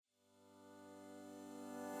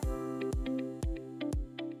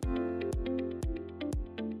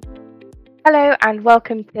Hello and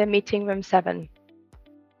welcome to Meeting Room 7.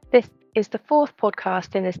 This is the fourth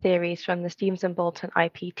podcast in the series from the Steams and Bolton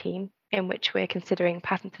IP team, in which we're considering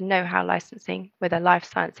patent and know-how licensing with a life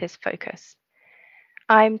sciences focus.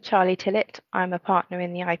 I'm Charlie Tillett. I'm a partner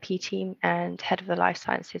in the IP team and head of the life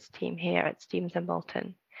sciences team here at Steams and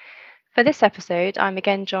Bolton. For this episode, I'm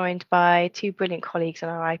again joined by two brilliant colleagues on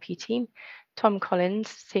our IP team. Tom Collins,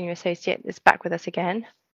 Senior Associate, is back with us again.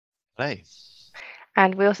 Hello.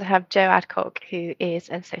 And we also have Joe Adcock, who is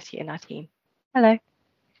an associate in our team. Hello.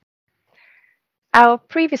 Our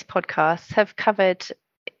previous podcasts have covered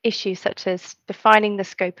issues such as defining the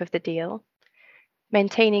scope of the deal,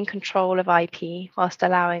 maintaining control of IP whilst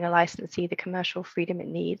allowing a licensee the commercial freedom it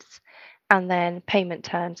needs, and then payment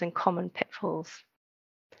terms and common pitfalls.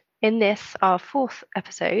 In this, our fourth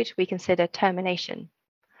episode, we consider termination.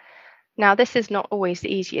 Now, this is not always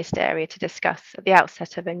the easiest area to discuss at the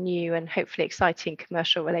outset of a new and hopefully exciting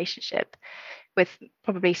commercial relationship, with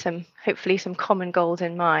hopefully some common goals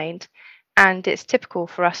in mind. And it's typical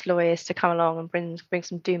for us lawyers to come along and bring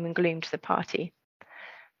some doom and gloom to the party.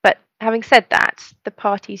 But having said that, the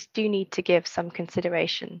parties do need to give some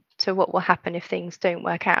consideration to what will happen if things don't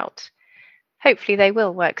work out. Hopefully they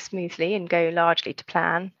will work smoothly and go largely to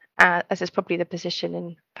plan, as is probably the position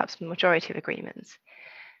in perhaps the majority of agreements.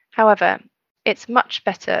 However, it's much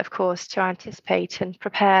better, of course, to anticipate and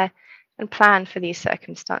prepare and plan for these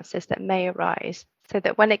circumstances that may arise, so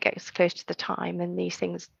that when it gets close to the time and these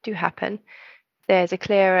things do happen, there's a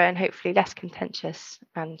clearer and hopefully less contentious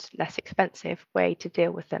and less expensive way to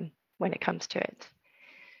deal with them when it comes to it.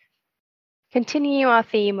 Continue our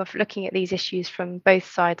theme of looking at these issues from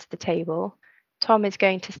both sides of the table. Tom is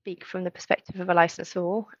going to speak from the perspective of a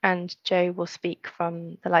licensor, and Joe will speak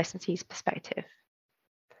from the licensee's perspective.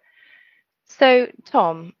 So,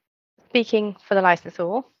 Tom, speaking for the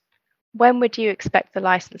licensor, when would you expect the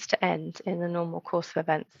license to end in the normal course of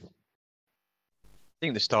events? I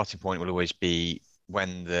think the starting point will always be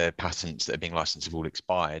when the patents that are being licensed have all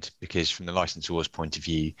expired, because from the licensor's point of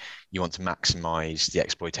view, you want to maximize the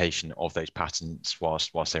exploitation of those patents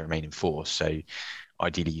whilst they remain in force. So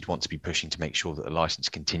ideally, you'd want to be pushing to make sure that the license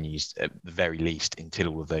continues at the very least until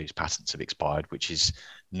all of those patents have expired, which is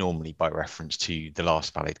normally by reference to the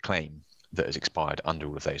last valid claim that has expired under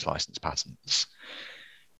all of those licensed patents.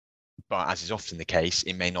 But as is often the case,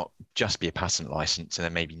 it may not just be a patent license, and there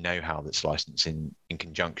may be know-how that's licensed in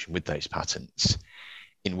conjunction with those patents,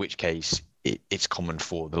 in which case it's common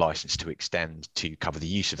for the license to extend to cover the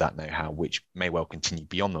use of that know-how, which may well continue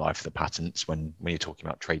beyond the life of the patents when you're talking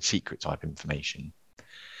about trade secret type information.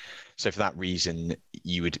 So for that reason,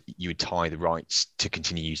 you would tie the rights to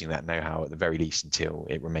continue using that know-how at the very least until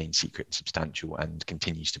it remains secret and substantial and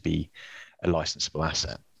continues to be a licensable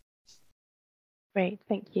asset. Great,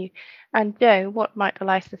 thank you. And Joe, what might the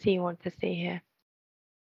licensee want to see here?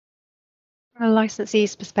 From a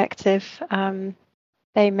licensee's perspective,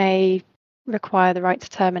 they may require the right to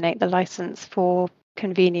terminate the license for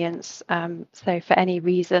convenience. So for any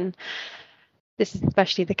reason, this is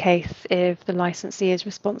especially the case if the licensee is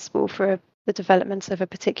responsible for the development of a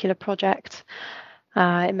particular project.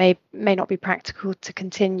 It may not be practical to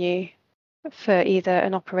continue for either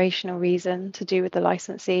an operational reason to do with the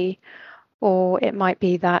licensee, or it might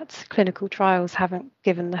be that clinical trials haven't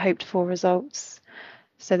given the hoped for results,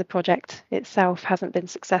 so the project itself hasn't been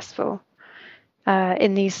successful.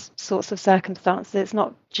 In these sorts of circumstances, it's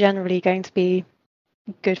not generally going to be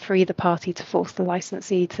good for either party to force the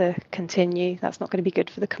licensee to continue. That's not going to be good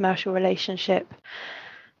for the commercial relationship.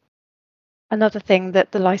 Another thing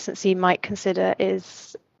that the licensee might consider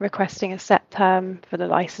is requesting a set term for the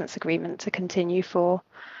license agreement to continue for.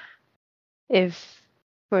 If,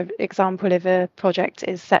 for example, if a project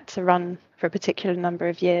is set to run for a particular number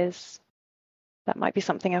of years, that might be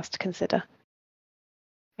something else to consider.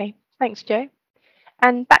 Okay, thanks, Joe.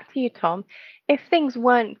 And back to you, Tom. If things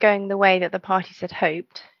weren't going the way that the parties had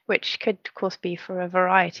hoped, which could, of course, be for a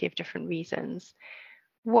variety of different reasons,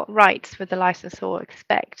 what rights would the licensor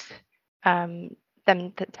expect them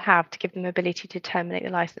to have to give them the ability to terminate the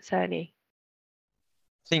license early?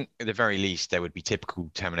 I think at the very least, there would be typical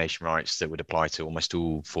termination rights that would apply to almost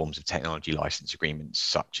all forms of technology license agreements,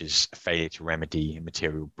 such as a failure to remedy a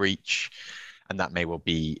material breach. And that may well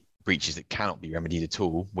be breaches that cannot be remedied at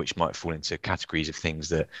all, which might fall into categories of things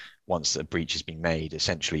that once a breach has been made,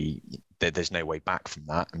 essentially there's no way back from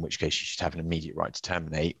that, in which case you should have an immediate right to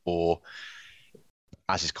terminate, or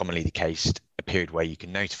as is commonly the case, a period where you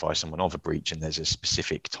can notify someone of a breach and there's a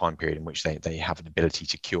specific time period in which they have an ability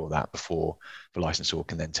to cure that before the licensor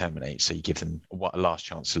can then terminate. So you give them a last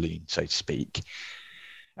chance saloon, so to speak.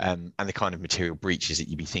 And the kind of material breaches that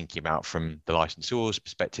you'd be thinking about from the licensor's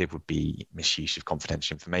perspective would be misuse of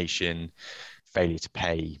confidential information, failure to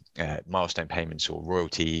pay milestone payments or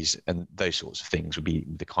royalties, and those sorts of things would be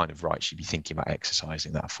the kind of rights you'd be thinking about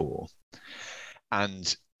exercising that for.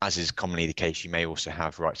 And as is commonly the case, you may also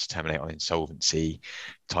have rights to terminate on insolvency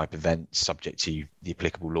type events subject to the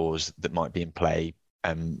applicable laws that might be in play.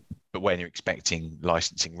 But when you're expecting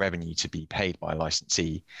licensing revenue to be paid by a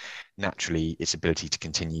licensee, naturally its ability to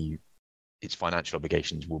continue its financial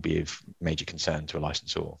obligations will be of major concern to a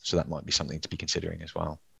licensor. So that might be something to be considering as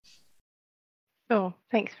well. Sure.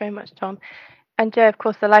 Thanks very much, Tom. And Joe, of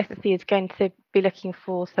course, the licensee is going to be looking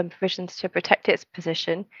for some provisions to protect its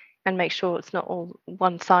position and make sure it's not all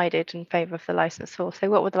one-sided in favour of the licensor. So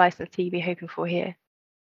what would the licensee be hoping for here?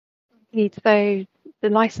 So the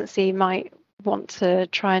licensee might want to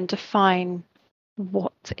try and define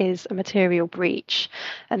what is a material breach,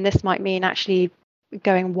 and this might mean actually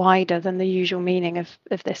going wider than the usual meaning of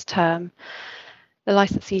this term. The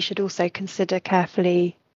licensee should also consider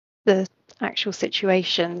carefully the actual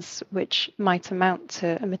situations which might amount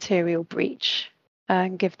to a material breach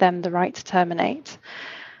and give them the right to terminate,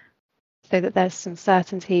 so that there's some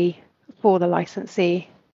certainty for the licensee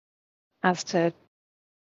as to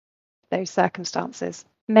those circumstances.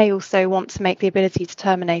 May also want to make the ability to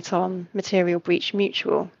terminate on material breach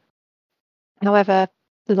mutual. However,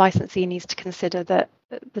 the licensee needs to consider that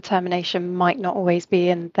the termination might not always be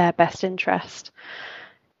in their best interest.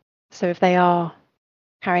 So if they are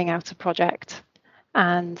carrying out a project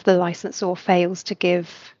and the licensor fails to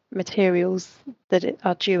give materials that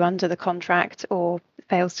are due under the contract or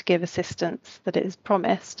fails to give assistance that it is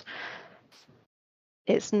promised,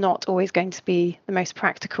 it's not always going to be the most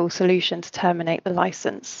practical solution to terminate the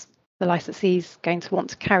license. The licensee is going to want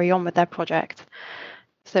to carry on with their project.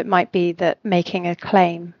 So it might be that making a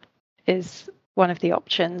claim is one of the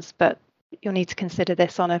options, but you'll need to consider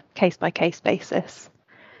this on a case-by-case basis.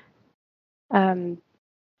 Moving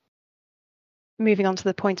on to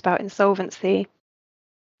the point about insolvency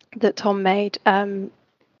that Tom made,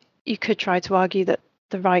 you could try to argue that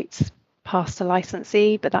the rights pass to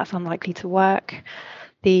licensee, but that's unlikely to work.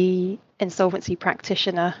 The insolvency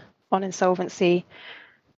practitioner on insolvency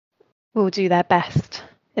will do their best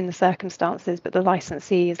in the circumstances, but the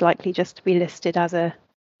licensee is likely just to be listed as a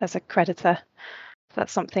creditor. So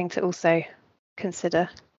that's something to also consider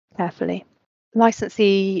carefully.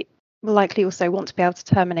 Licensee will likely also want to be able to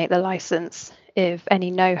terminate the license if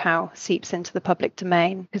any know-how seeps into the public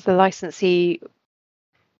domain, because the licensee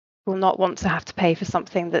will not want to have to pay for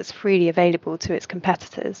something that's freely available to its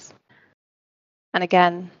competitors. And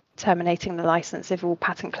again, terminating the license if all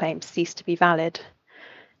patent claims cease to be valid.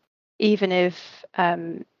 Even if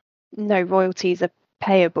no royalties are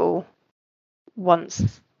payable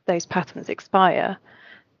once those patents expire,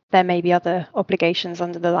 there may be other obligations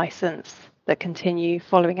under the license that continue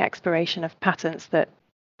following expiration of patents that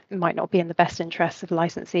might not be in the best interests of the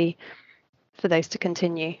licensee for those to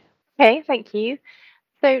continue. Okay, thank you.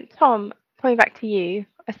 So, Tom, coming back to you,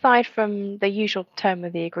 aside from the usual term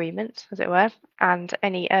of the agreement, as it were, and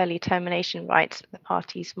any early termination rights the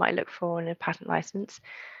parties might look for in a patent license,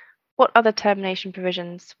 what other termination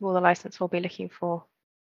provisions will the licensor be looking for?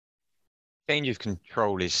 Change of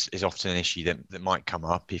control is often an issue that might come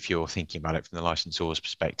up if you're thinking about it from the licensor's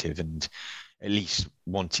perspective, and at least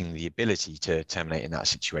wanting the ability to terminate in that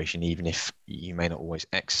situation, even if you may not always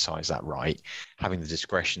exercise that right. Having the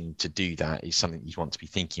discretion to do that is something you want to be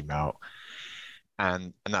thinking about.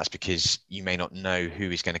 And that's because you may not know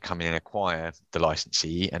who is going to come in and acquire the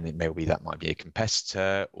licensee, and it may be that might be a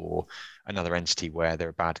competitor or another entity where there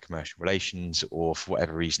are bad commercial relations, or for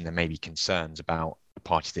whatever reason there may be concerns about the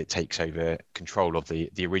party that takes over control of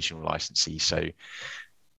the original licensee. So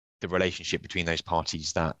the relationship between those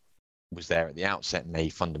parties that was there at the outset may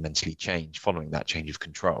fundamentally change following that change of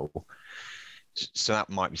control. So that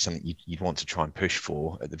might be something you'd want to try and push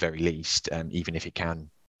for at the very least, even if it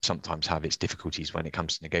can sometimes have its difficulties when it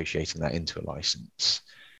comes to negotiating that into a license.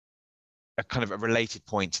 A kind of a related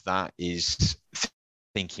point to that is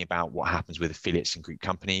thinking about what happens with affiliates and group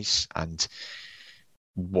companies and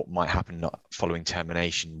what might happen following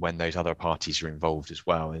termination when those other parties are involved as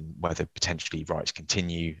well, and whether potentially rights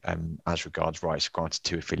continue as regards rights granted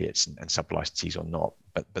to affiliates and sub-licensees or not.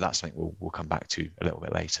 But that's something we'll come back to a little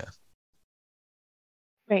bit later.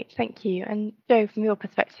 Great, thank you. And Joe, from your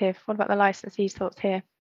perspective, what about the licensee's thoughts here?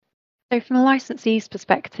 So from a licensee's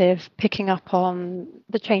perspective, picking up on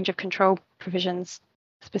the change of control provisions,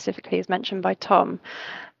 specifically as mentioned by Tom,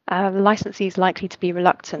 the licensee is likely to be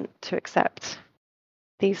reluctant to accept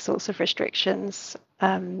these sorts of restrictions.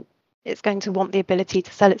 It's going to want the ability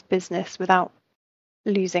to sell its business without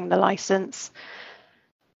losing the license.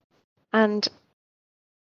 And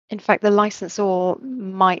in fact, the licensor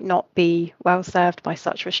might not be well served by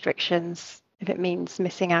such restrictions if it means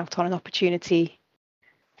missing out on an opportunity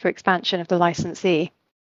for expansion of the licensee.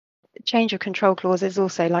 Change of control clause is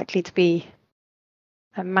also likely to be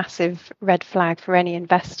a massive red flag for any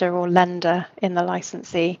investor or lender in the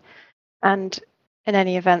licensee. And in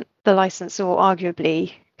any event, the licensor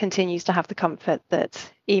arguably continues to have the comfort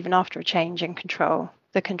that even after a change in control,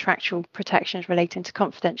 the contractual protections relating to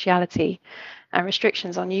confidentiality and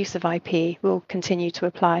restrictions on use of IP will continue to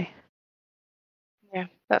apply. Yeah,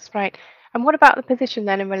 that's right. And what about the position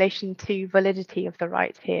then in relation to validity of the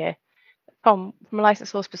rights here? Tom, from a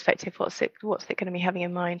licensor's perspective, what's it going to be having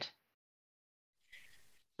in mind?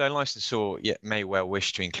 So a licensor may well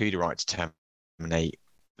wish to include a right to terminate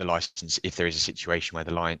the license if there is a situation where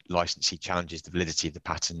the licensee challenges the validity of the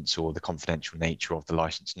patents or the confidential nature of the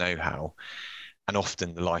license know-how. And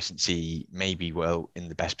often the licensee may be well in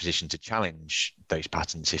the best position to challenge those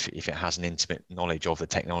patents if it has an intimate knowledge of the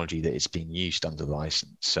technology that is being used under the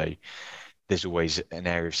license. So there's always an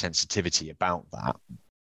area of sensitivity about that.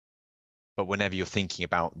 But whenever you're thinking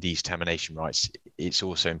about these termination rights, it's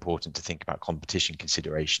also important to think about competition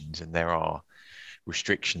considerations. And there are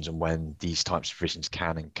restrictions on when these types of provisions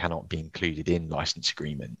can and cannot be included in license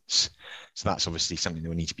agreements. So that's obviously something that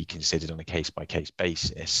will need to be considered on a case-by-case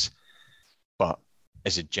basis. But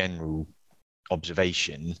as a general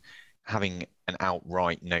observation, having an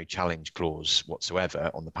outright no challenge clause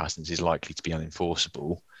whatsoever on the patents is likely to be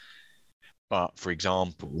unenforceable. But for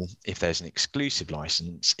example, if there's an exclusive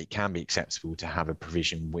license, it can be acceptable to have a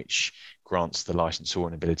provision which grants the licensor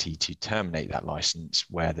an ability to terminate that license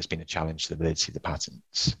where there's been a challenge to the validity of the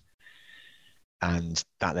patents. And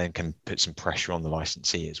that then can put some pressure on the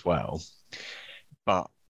licensee as well. But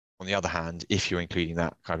on the other hand, if you're including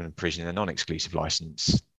that kind of provision in a non-exclusive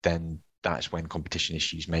license, then that's when competition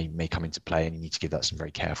issues may come into play, and you need to give that some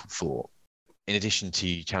very careful thought. In addition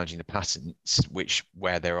to challenging the patents,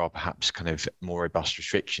 where there are perhaps kind of more robust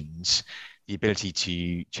restrictions, the ability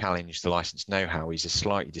to challenge the license know-how is a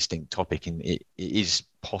slightly distinct topic, and it is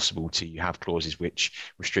possible to have clauses which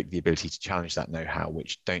restrict the ability to challenge that know-how,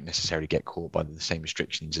 which don't necessarily get caught by the same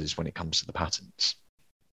restrictions as when it comes to the patents.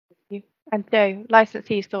 And Joe,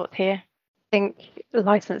 licensee's thoughts here? I think the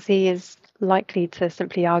licensee is likely to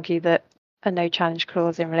simply argue that a no challenge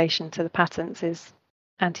clause in relation to the patents is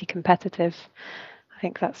anti-competitive. I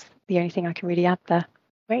think that's the only thing I can really add there.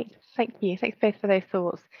 Great, thank you. Thanks both for those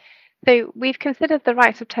thoughts. So we've considered the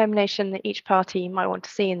rights of termination that each party might want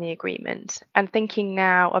to see in the agreement, and thinking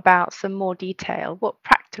now about some more detail, what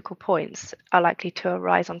practical points are likely to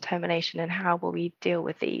arise on termination and how will we deal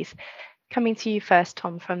with these? Coming to you first,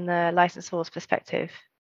 Tom, from the licensor's perspective.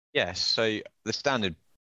 Yes, so the standard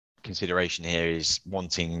consideration here is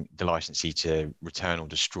wanting the licensee to return or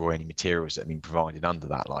destroy any materials that have been provided under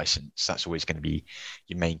that license. That's always going to be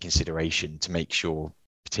your main consideration, to make sure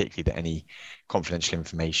particularly that any confidential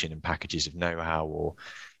information and packages of know-how or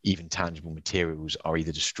even tangible materials are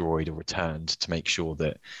either destroyed or returned, to make sure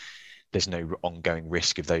that there's no ongoing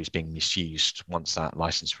risk of those being misused once that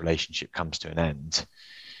license relationship comes to an end.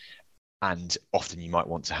 And often you might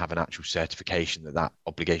want to have an actual certification that that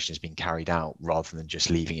obligation has been carried out, rather than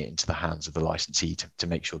just leaving it into the hands of the licensee to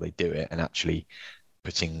make sure they do it, and actually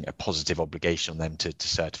putting a positive obligation on them to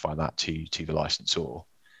certify that to the licensor.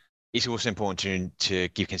 It's also important to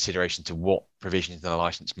give consideration to what provisions in the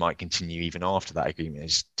license might continue even after that agreement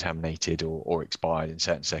is terminated or expired in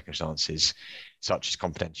certain circumstances, such as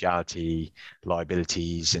confidentiality,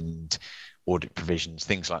 liabilities, and audit provisions,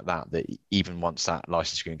 things like that, that even once that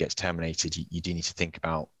license agreement gets terminated, you do need to think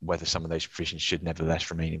about whether some of those provisions should nevertheless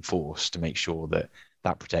remain in force, to make sure that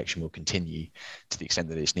that protection will continue to the extent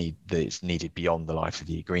that it's needed beyond the life of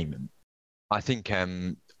the agreement. I think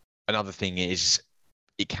another thing is,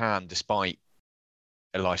 it can, despite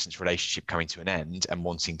a license relationship coming to an end and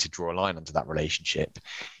wanting to draw a line under that relationship,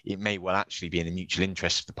 it may well actually be in the mutual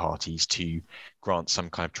interest of the parties to grant some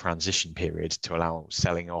kind of transition period to allow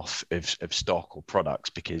selling off of stock or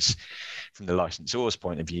products, because from the licensor's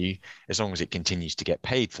point of view, as long as it continues to get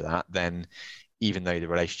paid for that, then even though the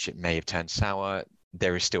relationship may have turned sour,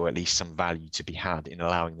 there is still at least some value to be had in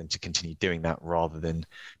allowing them to continue doing that, rather than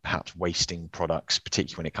perhaps wasting products,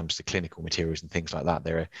 particularly when it comes to clinical materials and things like that.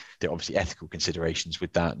 There are obviously ethical considerations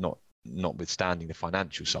with that, notwithstanding the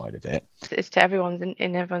financial side of it. It's to everyone's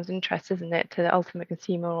in everyone's interest, isn't it, to the ultimate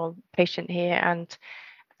consumer or patient here,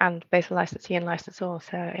 and both the licensee and licensor.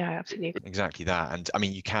 So yeah, absolutely. Exactly that. And I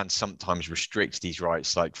mean, you can sometimes restrict these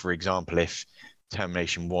rights. Like, for example, if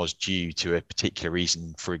termination was due to a particular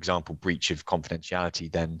reason, for example, breach of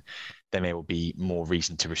confidentiality, then there may well be more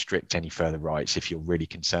reason to restrict any further rights if you're really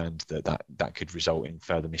concerned that that could result in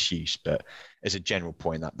further misuse. But as a general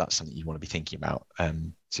point, that's something you want to be thinking about.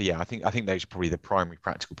 So yeah, I think those are probably the primary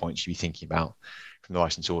practical points you'd be thinking about from the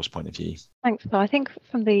licensor's point of view. Thanks, Phil. I think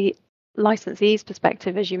from the licensee's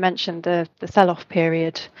perspective, as you mentioned, the sell-off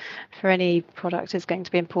period for any product is going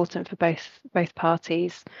to be important for both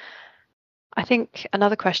parties. I think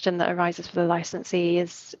another question that arises for the licensee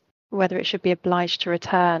is whether it should be obliged to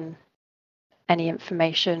return any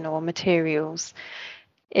information or materials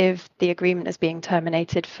if the agreement is being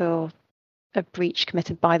terminated for a breach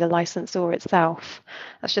committed by the licensor itself.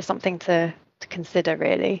 That's just something to consider,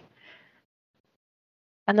 really.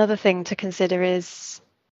 Another thing to consider is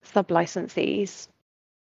sub-licensees.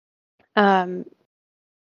 So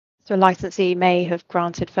a licensee may have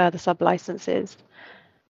granted further sub-licenses,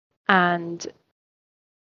 and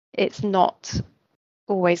it's not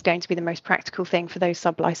always going to be the most practical thing for those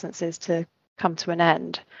sub-licenses to come to an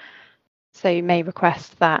end. So you may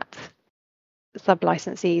request that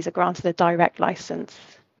sub-licensees are granted a direct license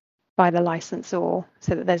by the licensor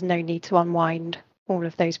so that there's no need to unwind all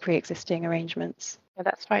of those pre-existing arrangements. Yeah,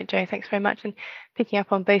 that's right, Jo. Thanks very much. And picking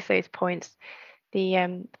up on both those points,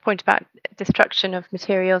 the point about destruction of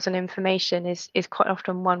materials and information is quite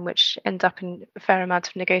often one which ends up in a fair amount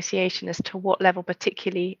of negotiation as to what level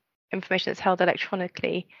particularly information that's held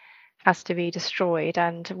electronically has to be destroyed,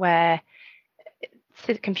 and where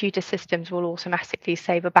computer systems will automatically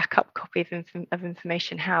save a backup copy of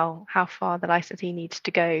information, how far the licensee needs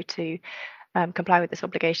to go to comply with its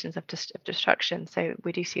obligations of destruction. So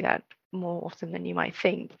we do see that more often than you might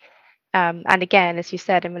think. And again, as you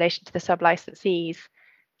said, in relation to the sub-licensees,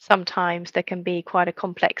 sometimes there can be quite a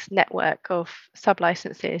complex network of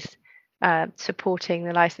sub-licenses supporting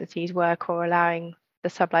the licensee's work or allowing the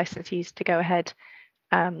sub-licensees to go ahead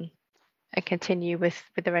and continue with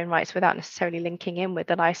their own rights without necessarily linking in with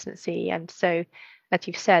the licensee. And so, as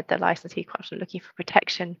you've said, the licensee is quite often looking for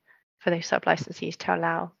protection for those sub-licensees to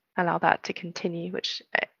allow that to continue, which,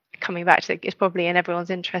 coming back to, is probably in everyone's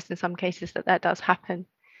interest in some cases that does happen.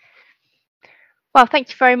 Well, thank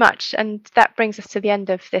you very much. And that brings us to the end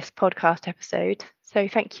of this podcast episode. So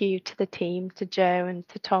thank you to the team, to Jo and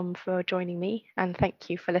to Tom for joining me, and thank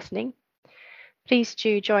you for listening. Please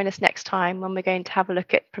do join us next time when we're going to have a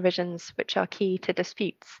look at provisions which are key to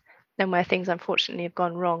disputes and where things unfortunately have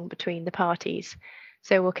gone wrong between the parties.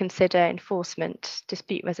 So we'll consider enforcement,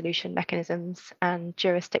 dispute resolution mechanisms, and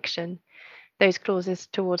jurisdiction, those clauses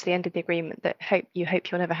towards the end of the agreement that you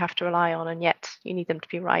hope you'll never have to rely on, and yet you need them to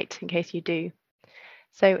be right in case you do.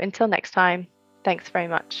 So until next time, thanks very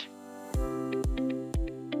much.